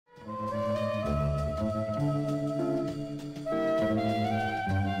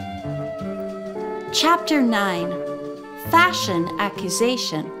Chapter 9. Fashion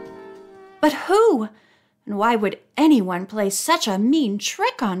Accusation. But who? And why would anyone play such a mean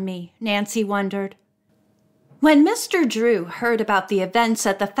trick on me? Nancy wondered. When Mr. Drew heard about the events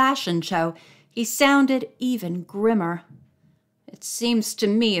at the fashion show, he sounded even grimmer. It seems to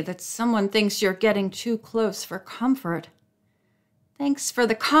me that someone thinks you're getting too close for comfort. Thanks for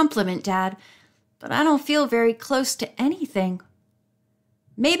the compliment, Dad, but I don't feel very close to anything.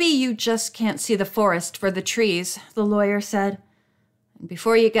 Maybe you just can't see the forest for the trees, the lawyer said. And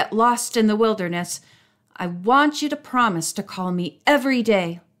before you get lost in the wilderness, I want you to promise to call me every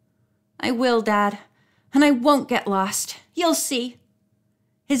day. I will, Dad, and I won't get lost. You'll see.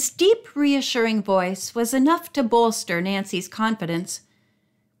 His deep, reassuring voice was enough to bolster Nancy's confidence.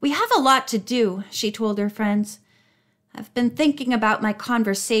 We have a lot to do, she told her friends. I've been thinking about my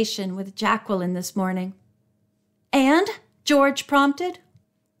conversation with Jacqueline this morning. And? George prompted.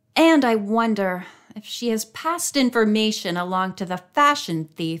 And I wonder if she has passed information along to the fashion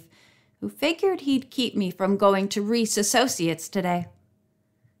thief who figured he'd keep me from going to Reese Associates today.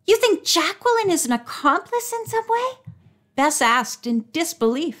 You think Jacqueline is an accomplice in some way? Bess asked in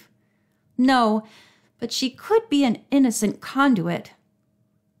disbelief. No, but she could be an innocent conduit.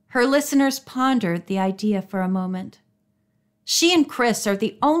 Her listeners pondered the idea for a moment. She and Chris are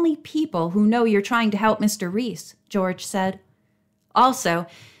the only people who know you're trying to help Mr. Reese, George said. Also,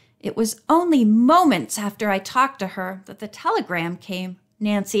 it was only moments after I talked to her that the telegram came,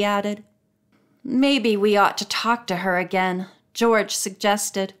 Nancy added. Maybe we ought to talk to her again, George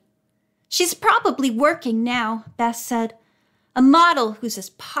suggested. She's probably working now, Bess said. A model who's as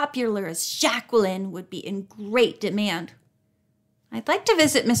popular as Jacqueline would be in great demand. I'd like to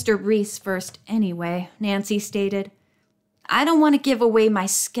visit Mr. Reese first anyway, Nancy stated. I don't want to give away my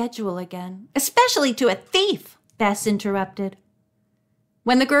schedule again, especially to a thief, Bess interrupted.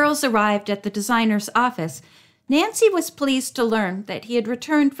 When the girls arrived at the designer's office, Nancy was pleased to learn that he had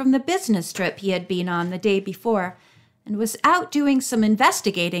returned from the business trip he had been on the day before and was out doing some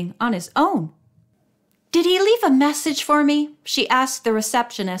investigating on his own. Did he leave a message for me? She asked the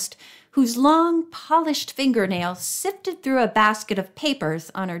receptionist, whose long, polished fingernails sifted through a basket of papers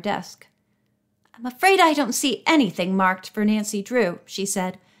on her desk. I'm afraid I don't see anything marked for Nancy Drew, she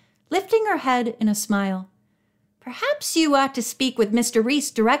said, lifting her head in a smile. Perhaps you ought to speak with Mr. Reese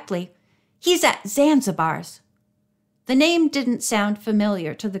directly. He's at Zanzibar's. The name didn't sound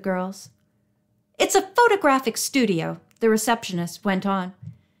familiar to the girls. It's a photographic studio, the receptionist went on.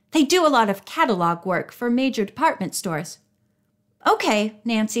 They do a lot of catalog work for major department stores. Okay,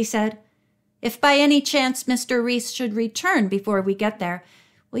 Nancy said. If by any chance Mr. Reese should return before we get there,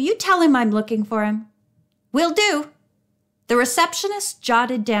 will you tell him I'm looking for him? Will do. The receptionist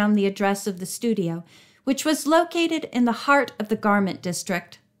jotted down the address of the studio, which was located in the heart of the garment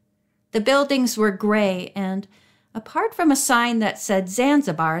district. The buildings were gray and, apart from a sign that said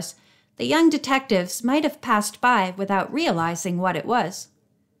Zanzibar's, the young detectives might have passed by without realizing what it was.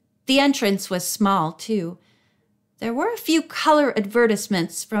 The entrance was small, too. There were a few color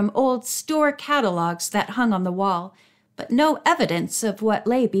advertisements from old store catalogs that hung on the wall, but no evidence of what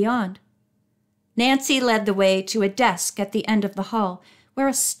lay beyond. Nancy led the way to a desk at the end of the hall, where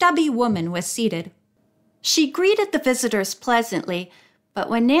a stubby woman was seated. She greeted the visitors pleasantly, but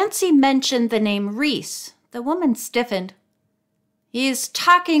when Nancy mentioned the name Reese, the woman stiffened. He's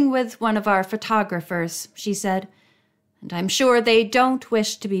talking with one of our photographers, she said, and I'm sure they don't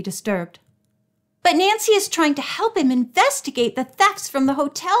wish to be disturbed. But Nancy is trying to help him investigate the thefts from the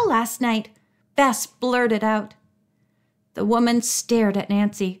hotel last night, Bess blurted out. The woman stared at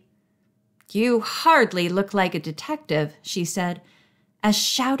Nancy. You hardly look like a detective, she said, as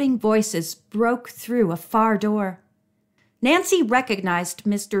shouting voices broke through a far door. Nancy recognized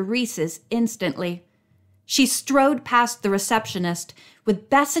Mr. Reese's instantly. She strode past the receptionist with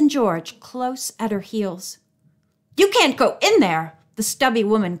Bess and George close at her heels. You can't go in there, the stubby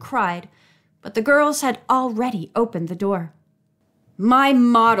woman cried, but the girls had already opened the door. My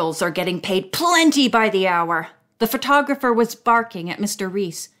models are getting paid plenty by the hour, the photographer was barking at Mr.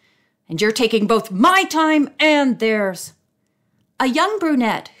 Reese, and you're taking both my time and theirs. A young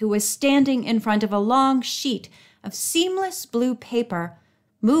brunette who was standing in front of a long sheet of seamless blue paper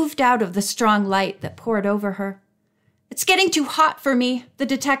moved out of the strong light that poured over her. It's getting too hot for me, the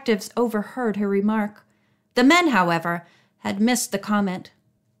detectives overheard her remark. The men, however, had missed the comment.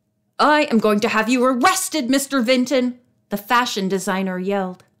 I am going to have you arrested, Mr. Vinton, the fashion designer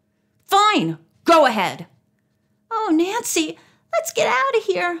yelled. Fine, go ahead. Oh, Nancy, let's get out of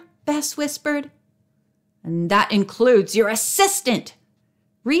here, Bess whispered. And that includes your assistant.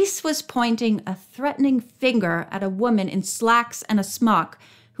 Reese was pointing a threatening finger at a woman in slacks and a smock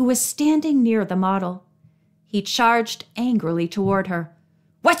who who was standing near the model. He charged angrily toward her.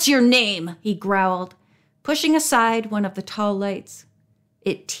 "What's your name?" he growled, pushing aside one of the tall lights.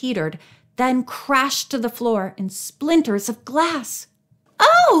 It teetered, then crashed to the floor in splinters of glass.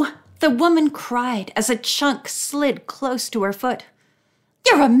 "Oh!" the woman cried as a chunk slid close to her foot.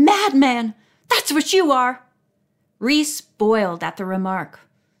 "You're a madman! That's what you are!" Reese boiled at the remark.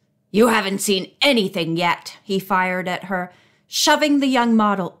 "You haven't seen anything yet," he fired at her, shoving the young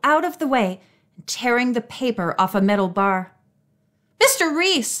model out of the way and tearing the paper off a metal bar. "Mr.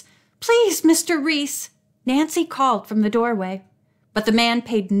 Reese! Please, Mr. Reese!" Nancy called from the doorway, but the man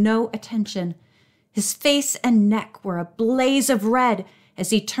paid no attention. His face and neck were a blaze of red as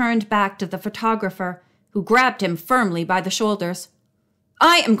he turned back to the photographer, who grabbed him firmly by the shoulders.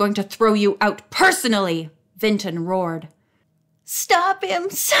 "I am going to throw you out personally!" Vinton roared. "Stop him,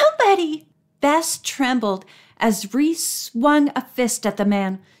 somebody!" Bess trembled as Reese swung a fist at the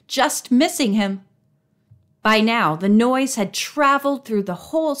man, just missing him. By now, the noise had traveled through the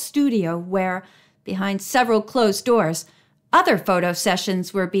whole studio where, behind several closed doors, other photo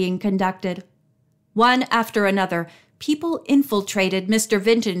sessions were being conducted. One after another, people infiltrated Mr.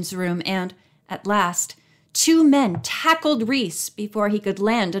 Vinton's room and, at last, 2 men tackled Reese before he could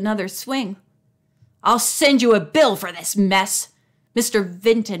land another swing. "I'll send you a bill for this mess," Mr.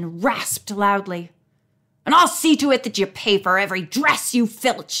 Vinton rasped loudly. "And I'll see to it that you pay for every dress you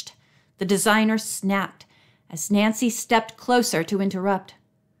filched," the designer snapped as Nancy stepped closer to interrupt.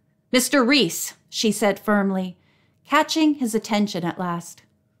 "Mr. Reese," she said firmly, catching his attention at last.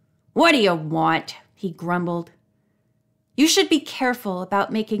 "What do you want?" he grumbled. "You should be careful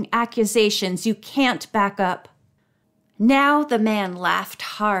about making accusations you can't back up." Now the man laughed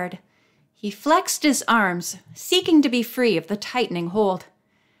hard. He flexed his arms, seeking to be free of the tightening hold.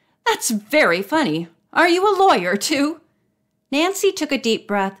 "That's very funny. Are you a lawyer, too?" Nancy took a deep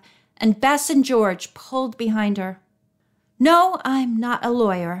breath, and Bess and George pulled behind her. "No, I'm not a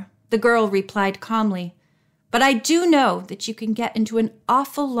lawyer," the girl replied calmly. "But I do know that you can get into an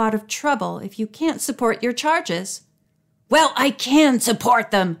awful lot of trouble if you can't support your charges." "Well, I can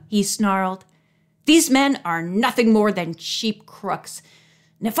support them," he snarled. "These men are nothing more than cheap crooks.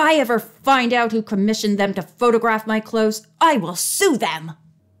 And if I ever find out who commissioned them to photograph my clothes, I will sue them."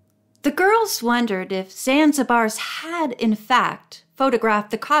 The girls wondered if Zanzibars had, in fact,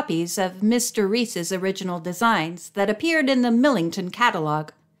 photographed the copies of Mr. Reese's original designs that appeared in the Millington catalog.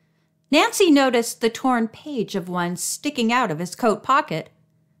 Nancy noticed the torn page of one sticking out of his coat pocket.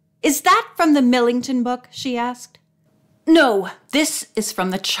 "Is that from the Millington book?" she asked. "No, this is from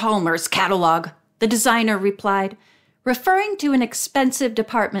the Chalmers catalog," the designer replied, referring to an expensive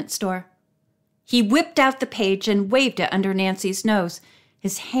department store. He whipped out the page and waved it under Nancy's nose,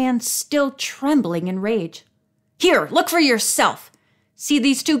 his hand still trembling in rage. "Here, look for yourself. See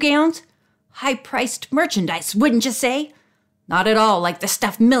these 2 gowns? High-priced merchandise, wouldn't you say? Not at all like the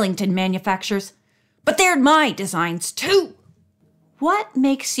stuff Millington manufactures. But they're my designs, too." "What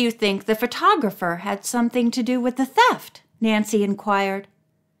makes you think the photographer had something to do with the theft?" Nancy inquired.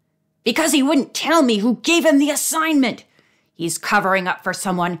 "Because he wouldn't tell me who gave him the assignment. He's covering up for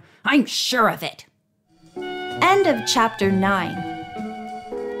someone. I'm sure of it." End of chapter 9.